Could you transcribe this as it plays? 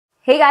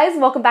Hey guys,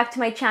 welcome back to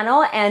my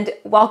channel and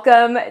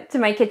welcome to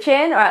my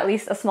kitchen, or at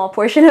least a small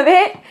portion of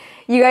it.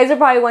 You guys are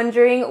probably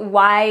wondering,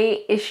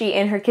 why is she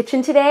in her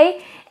kitchen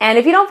today? And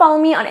if you don't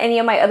follow me on any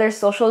of my other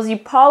socials, you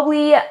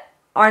probably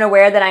aren't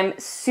aware that I'm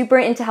super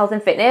into health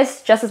and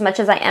fitness just as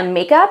much as I am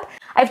makeup.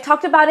 I've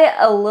talked about it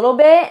a little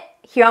bit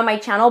here on my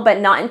channel, but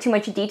not in too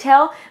much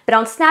detail. But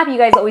on Snap, you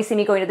guys always see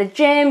me going to the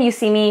gym. You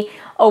see me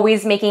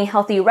always making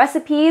healthy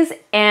recipes,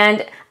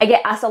 and I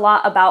get asked a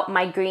lot about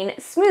my green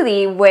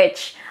smoothie,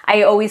 which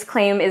I always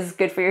claim is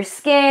good for your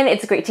skin.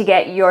 It's great to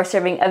get your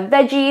serving of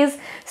veggies.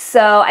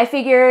 So I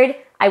figured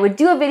I would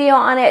do a video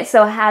on it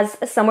so it has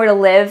somewhere to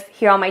live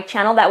here on my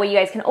channel. That way you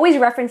guys can always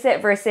reference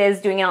it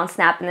versus doing it on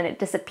Snap and then it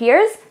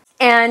disappears.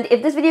 And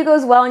if this video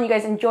goes well and you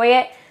guys enjoy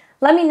it,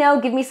 let me know,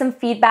 give me some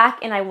feedback,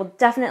 and I will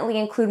definitely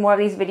include more of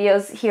these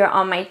videos here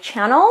on my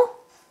channel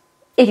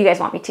if you guys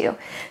want me to.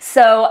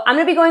 So I'm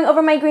gonna be going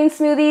over my green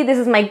smoothie. This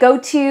is my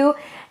go-to.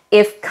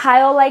 If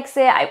Kyle likes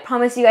it, I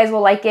promise you guys will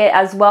like it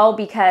as well,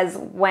 because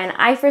when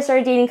I first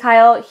started dating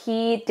Kyle,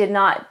 he did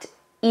not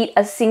eat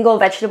a single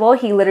vegetable.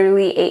 He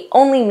literally ate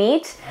only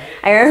meat.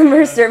 I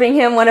remember serving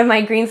him one of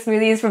my green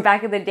smoothies from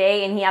back in the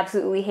day and he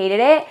absolutely hated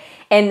it.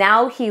 And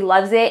now he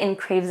loves it and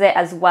craves it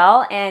as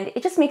well. And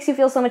it just makes you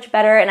feel so much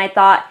better. And I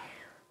thought,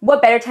 what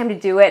better time to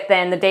do it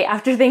than the day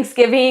after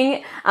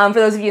Thanksgiving for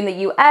those of you in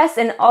the US.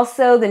 And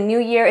also the new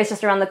year is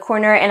just around the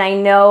corner, and I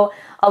know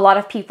a lot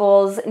of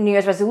people's New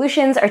Year's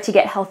resolutions are to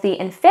get healthy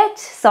and fit.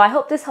 So I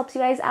hope this helps you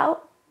guys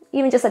out,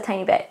 even just a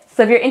tiny bit.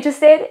 So if you're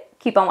interested,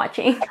 keep on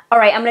watching. All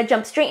right, I'm gonna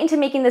jump straight into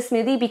making this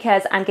smoothie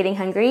because I'm getting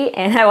hungry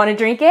and I wanna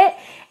drink it.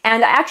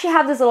 And I actually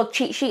have this little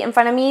cheat sheet in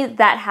front of me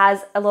that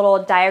has a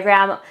little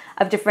diagram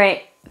of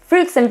different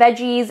fruits and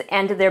veggies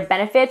and their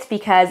benefits,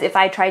 because if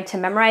I tried to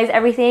memorize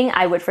everything,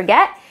 I would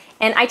forget.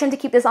 And I tend to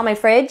keep this on my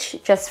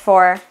fridge just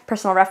for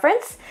personal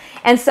reference.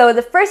 And so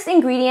the first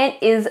ingredient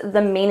is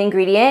the main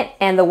ingredient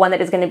and the one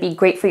that is gonna be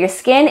great for your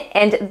skin,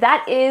 and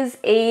that is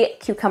a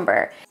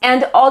cucumber.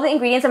 And all the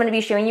ingredients I'm gonna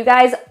be showing you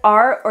guys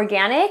are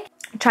organic.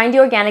 Try and do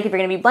organic if you're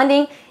gonna be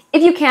blending.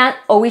 If you can't,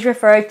 always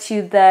refer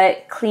to the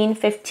Clean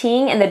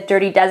 15 and the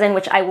Dirty Dozen,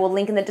 which I will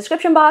link in the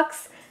description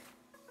box,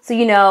 so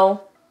you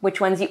know which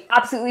ones you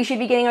absolutely should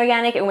be getting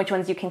organic and which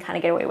ones you can kind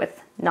of get away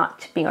with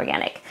not being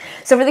organic.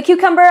 So for the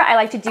cucumber, I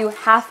like to do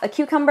half a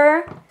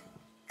cucumber.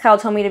 Kyle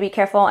told me to be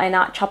careful and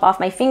not chop off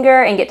my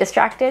finger and get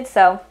distracted,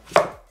 so.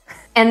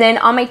 And then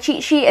on my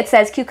cheat sheet, it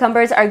says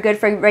cucumbers are good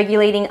for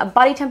regulating a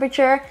body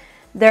temperature.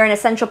 They're an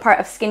essential part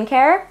of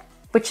skincare,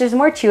 which there's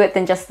more to it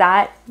than just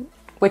that,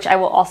 which I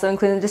will also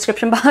include in the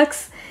description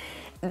box.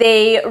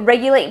 They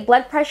regulate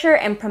blood pressure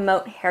and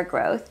promote hair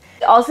growth.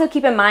 Also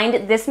keep in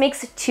mind, this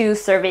makes 2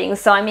 servings,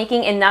 so I'm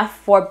making enough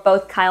for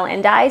both Kyle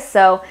and I.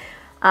 So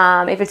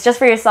if it's just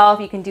for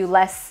yourself, you can do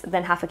less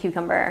than half a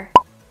cucumber.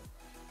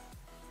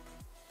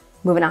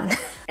 Moving on.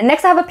 And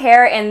next I have a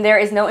pear, and there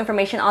is no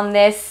information on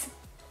this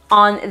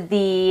on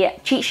the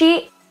cheat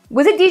sheet.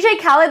 Was it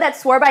DJ Khaled that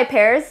swore by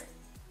pears?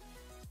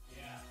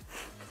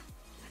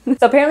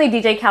 So apparently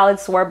DJ Khaled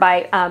swore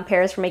by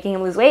pears for making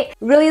him lose weight.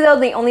 Really though,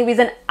 the only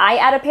reason I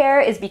add a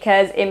pear is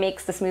because it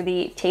makes the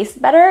smoothie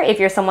taste better if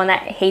you're someone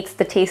that hates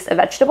the taste of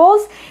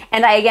vegetables.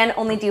 And I again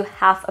only do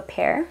half a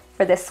pear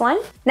for this one.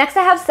 Next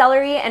I have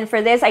celery, and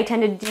for this I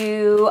tend to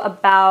do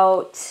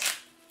about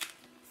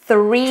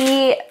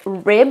 3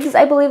 ribs,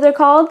 I believe they're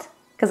called,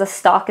 because a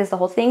stalk is the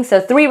whole thing. So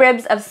 3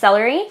 ribs of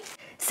celery.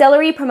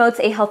 Celery promotes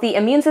a healthy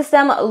immune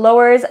system,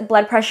 lowers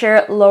blood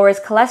pressure, lowers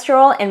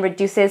cholesterol, and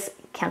reduces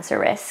cancer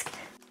risk.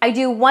 I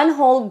do 1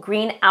 whole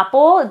green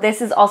apple.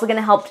 This is also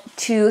gonna help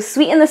to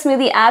sweeten the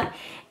smoothie up.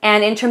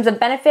 And in terms of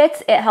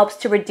benefits, it helps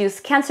to reduce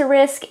cancer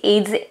risk,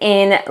 aids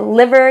in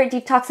liver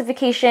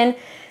detoxification,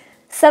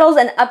 settles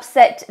an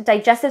upset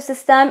digestive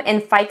system,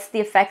 and fights the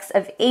effects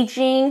of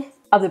aging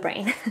of the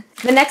brain.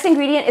 The next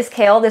ingredient is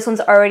kale. This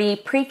one's already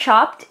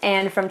pre-chopped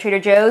and from Trader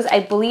Joe's. I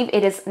believe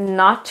it is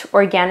not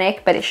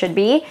organic, but it should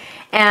be.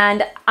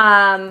 And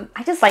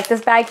I just like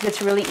this bag because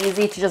it's really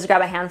easy to just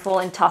grab a handful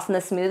and toss in the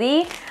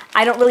smoothie.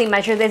 I don't really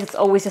measure this, it's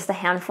always just a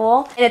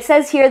handful. And it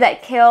says here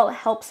that kale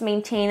helps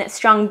maintain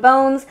strong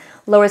bones,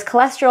 lowers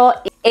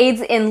cholesterol,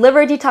 aids in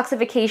liver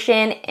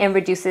detoxification, and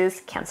reduces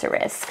cancer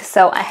risk.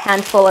 So a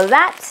handful of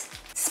that.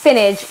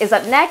 Spinach is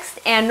up next,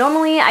 and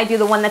normally I do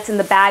the one that's in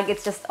the bag.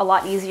 It's just a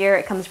lot easier.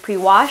 It comes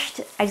pre-washed.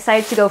 I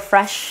decided to go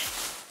fresh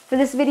for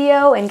this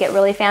video and get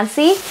really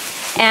fancy.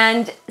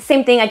 And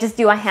same thing, I just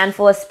do a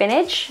handful of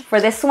spinach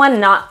for this one,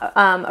 not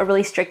a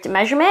really strict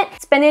measurement.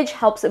 Spinach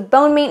helps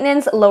bone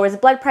maintenance, lowers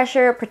blood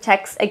pressure,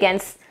 protects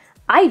against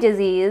eye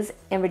disease,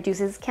 and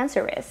reduces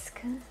cancer risk.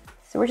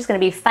 So we're just gonna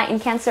be fighting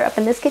cancer up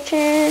in this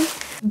kitchen.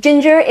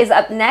 Ginger is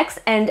up next,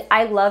 and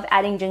I love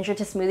adding ginger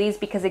to smoothies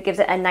because it gives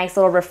it a nice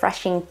little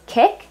refreshing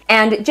kick.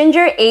 And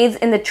ginger aids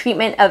in the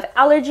treatment of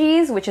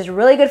allergies, which is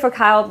really good for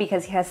Kyle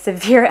because he has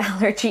severe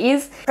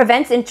allergies.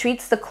 Prevents and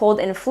treats the cold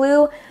and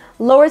flu,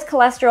 lowers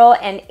cholesterol,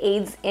 and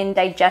aids in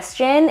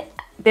digestion.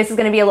 This is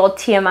gonna be a little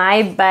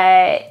TMI,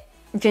 but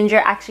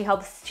ginger actually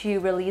helps to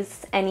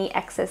release any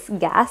excess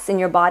gas in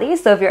your body.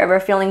 So if you're ever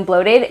feeling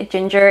bloated,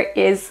 ginger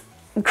is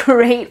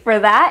great for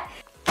that.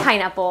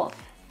 Pineapple.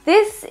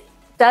 This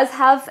does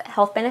have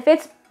health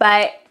benefits,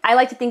 but I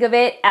like to think of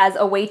it as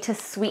a way to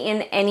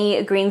sweeten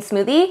any green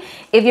smoothie.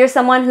 If you're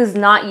someone who's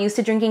not used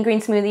to drinking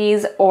green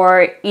smoothies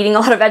or eating a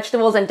lot of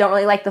vegetables and don't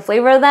really like the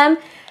flavor of them,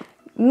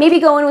 maybe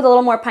go in with a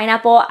little more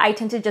pineapple. I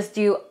tend to just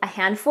do a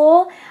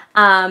handful,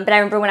 but I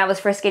remember when I was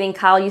first getting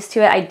Kyle used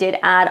to it, I did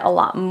add a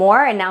lot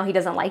more, and now he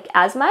doesn't like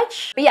as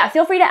much. But yeah,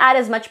 feel free to add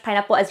as much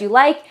pineapple as you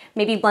like.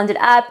 Maybe blend it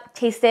up,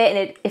 taste it,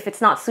 and if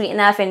it's not sweet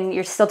enough and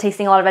you're still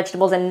tasting a lot of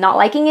vegetables and not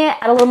liking it,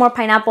 add a little more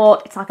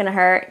pineapple. It's not gonna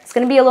hurt. It's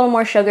gonna be a little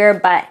more sugar,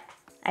 but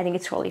I think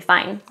it's totally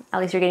fine. At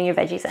least you're getting your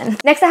veggies in.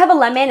 Next, I have a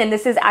lemon, and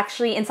this is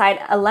actually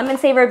inside a lemon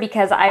saver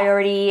because I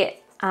already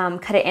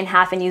cut it in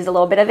half and used a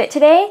little bit of it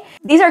today.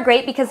 These are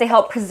great because they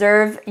help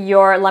preserve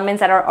your lemons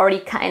that are already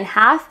cut in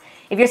half.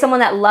 If you're someone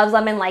that loves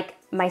lemon like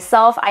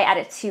myself, I add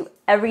it to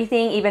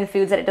everything, even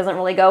foods that it doesn't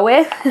really go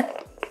with.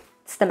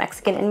 It's the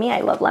Mexican in me, I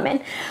love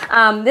lemon.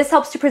 This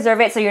helps to preserve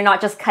it so you're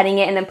not just cutting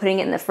it and then putting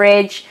it in the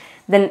fridge.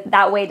 Then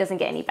that way it doesn't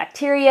get any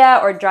bacteria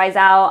or dries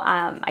out.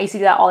 I used to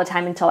do that all the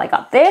time until I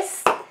got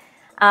this.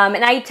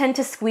 And I tend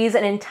to squeeze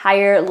an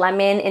entire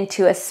lemon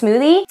into a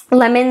smoothie.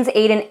 Lemons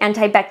aid in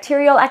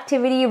antibacterial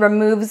activity,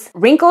 removes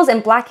wrinkles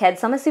and blackheads.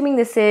 So I'm assuming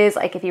this is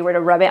like if you were to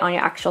rub it on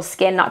your actual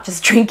skin, not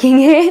just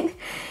drinking it.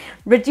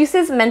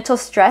 Reduces mental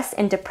stress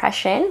and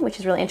depression, which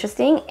is really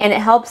interesting, and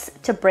it helps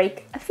to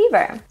break a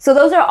fever. So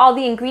those are all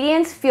the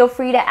ingredients. Feel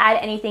free to add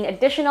anything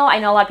additional. I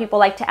know a lot of people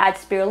like to add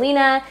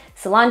spirulina,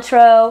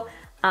 cilantro,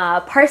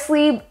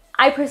 parsley.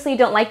 I personally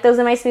don't like those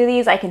in my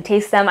smoothies. I can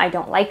taste them, I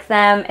don't like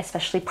them,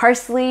 especially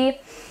parsley.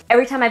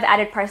 Every time I've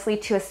added parsley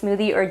to a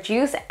smoothie or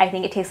juice, I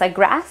think it tastes like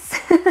grass.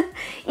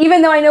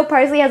 Even though I know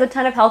parsley has a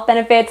ton of health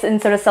benefits,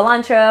 and so does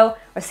cilantro,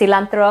 or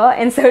cilantro,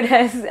 and so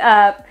does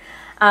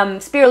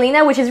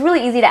spirulina, which is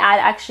really easy to add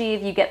actually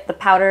if you get the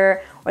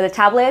powder or the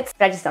tablets,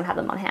 but I just don't have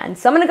them on hand.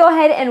 So I'm gonna go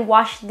ahead and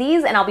wash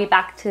these and I'll be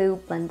back to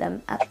blend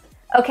them up.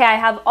 Okay, I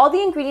have all the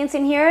ingredients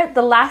in here.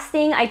 The last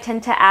thing I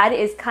tend to add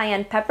is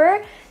cayenne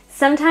pepper.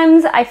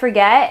 Sometimes I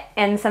forget,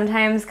 and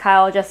sometimes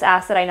Kyle just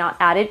asks that I not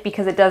add it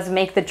because it does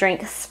make the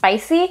drink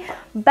spicy,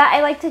 but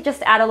I like to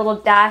just add a little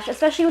dash,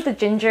 especially with the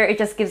ginger. It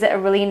just gives it a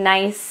really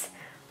nice,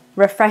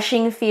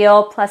 refreshing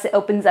feel, plus it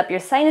opens up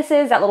your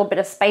sinuses, that little bit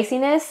of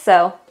spiciness,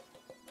 so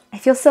I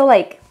feel so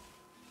like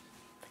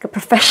a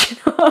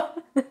professional.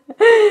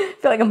 I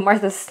feel like a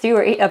Martha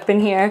Stewart up in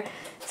here.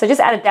 So just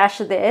add a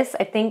dash of this.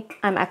 I think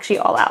I'm actually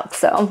all out,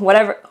 so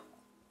whatever.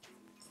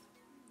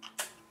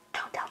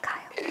 Don't tell Kyle.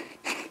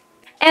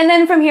 And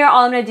then from here,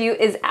 all I'm gonna do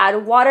is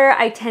add water.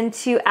 I tend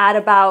to add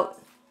about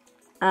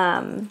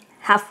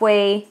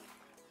halfway,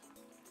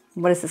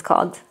 what is this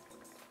called?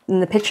 In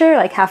the pitcher,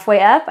 like halfway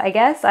up, I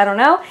guess, I don't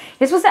know.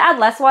 You're supposed to add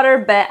less water,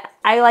 but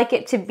I like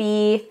it to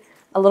be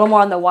a little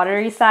more on the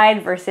watery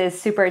side versus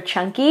super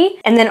chunky.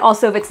 And then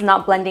also if it's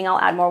not blending, I'll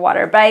add more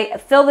water, but I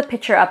fill the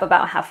pitcher up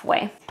about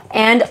halfway.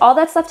 And all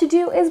that's left to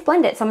do is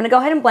blend it. So I'm gonna go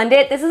ahead and blend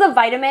it. This is a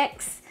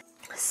Vitamix,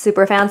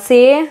 super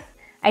fancy.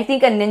 I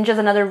think a Ninja's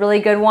another really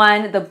good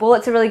one. The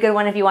Bullet's a really good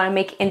one if you wanna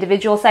make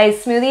individual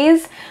size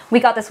smoothies. We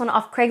got this one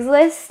off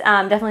Craigslist.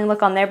 Definitely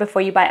look on there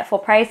before you buy it full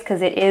price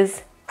because it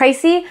is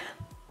pricey,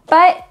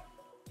 but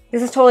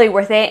this is totally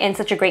worth it and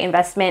such a great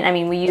investment. I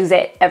mean, we use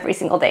it every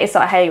single day, so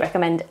I highly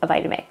recommend a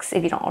Vitamix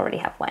if you don't already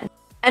have one.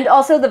 And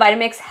also the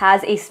Vitamix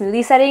has a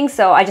smoothie setting,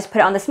 so I just put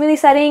it on the smoothie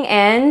setting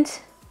and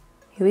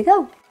here we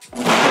go.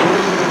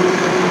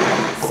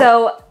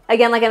 So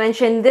again, like I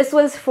mentioned, this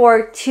was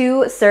for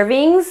 2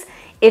 servings.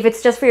 If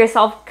it's just for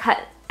yourself, cut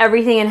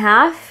everything in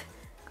half.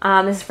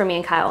 This is for me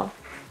and Kyle.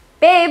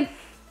 Babe,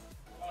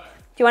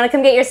 do you wanna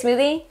come get your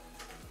smoothie?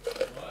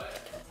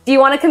 Do you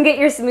wanna come get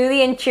your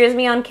smoothie and cheers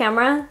me on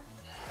camera?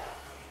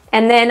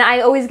 And then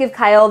I always give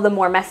Kyle the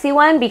more messy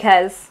one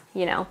because,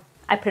 you know,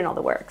 I put in all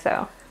the work,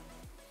 so.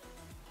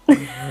 All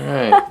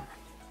right.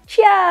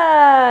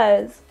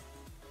 Cheers!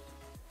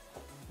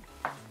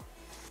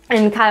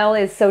 And Kyle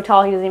is so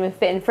tall, he doesn't even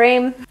fit in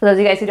frame. For those of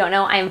you guys who don't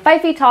know, I am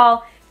 5 feet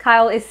tall.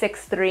 Kyle is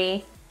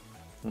 6'3".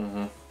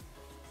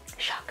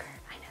 Shocker,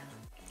 I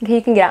know. Okay,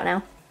 you can get out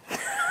now.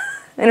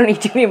 I don't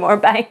need you anymore,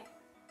 bye.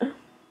 Where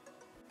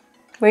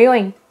are you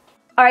going?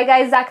 All right,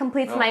 guys, that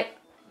completes my...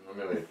 I'm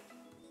gonna leave.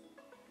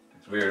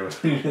 It's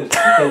weird when you just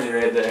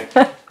right there.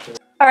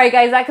 All right,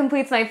 guys, that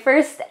completes my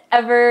first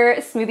ever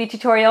smoothie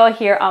tutorial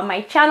here on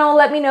my channel.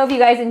 Let me know if you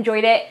guys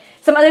enjoyed it.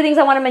 Some other things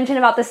I want to mention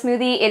about the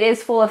smoothie: it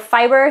is full of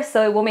fiber,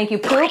 so it will make you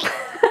poop.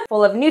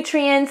 Full of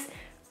nutrients,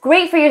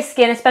 great for your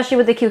skin, especially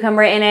with the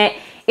cucumber in it.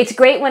 It's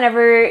great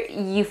whenever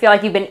you feel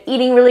like you've been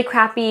eating really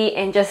crappy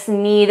and just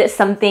need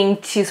something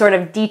to sort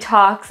of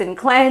detox and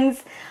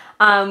cleanse.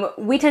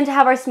 We tend to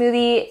have our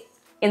smoothie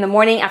in the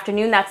morning,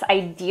 afternoon. That's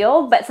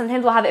ideal, but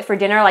sometimes we'll have it for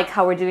dinner like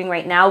how we're doing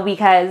right now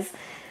because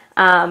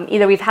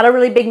either we've had a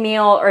really big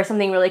meal or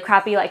something really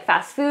crappy like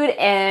fast food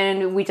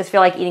and we just feel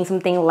like eating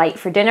something light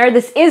for dinner.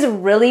 This is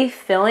really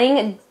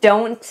filling.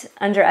 Don't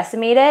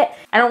underestimate it.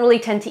 I don't really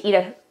tend to eat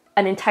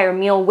an entire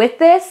meal with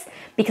this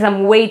because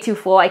I'm way too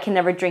full. I can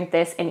never drink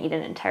this and eat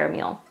an entire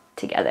meal.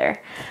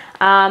 together.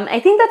 I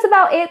think that's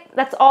about it.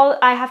 That's all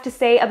I have to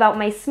say about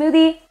my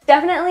smoothie.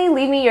 Definitely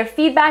leave me your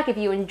feedback if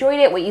you enjoyed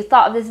it, what you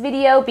thought of this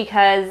video,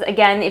 because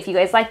again, if you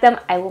guys like them,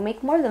 I will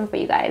make more of them for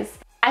you guys.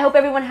 I hope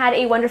everyone had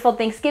a wonderful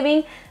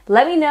Thanksgiving.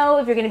 Let me know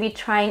if you're gonna be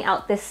trying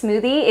out this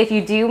smoothie. If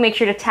you do, make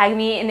sure to tag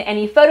me in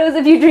any photos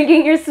of you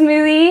drinking your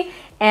smoothie.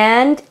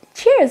 And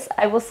cheers!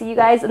 I will see you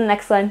guys in the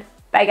next one.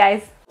 Bye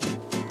guys.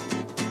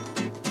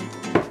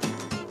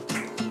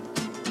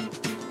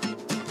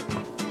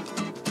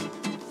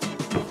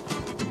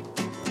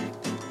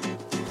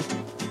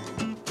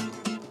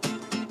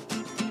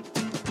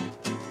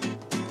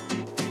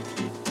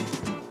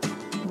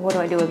 What do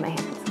I do with my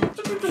hands?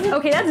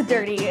 Okay, that's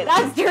dirty.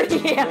 That's dirty.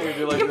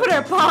 You can put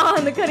our paw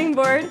on the cutting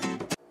board.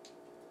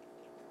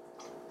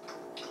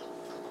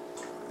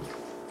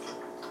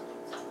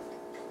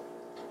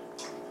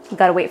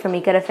 Gotta wait for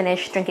Mika to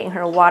finish drinking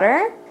her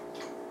water.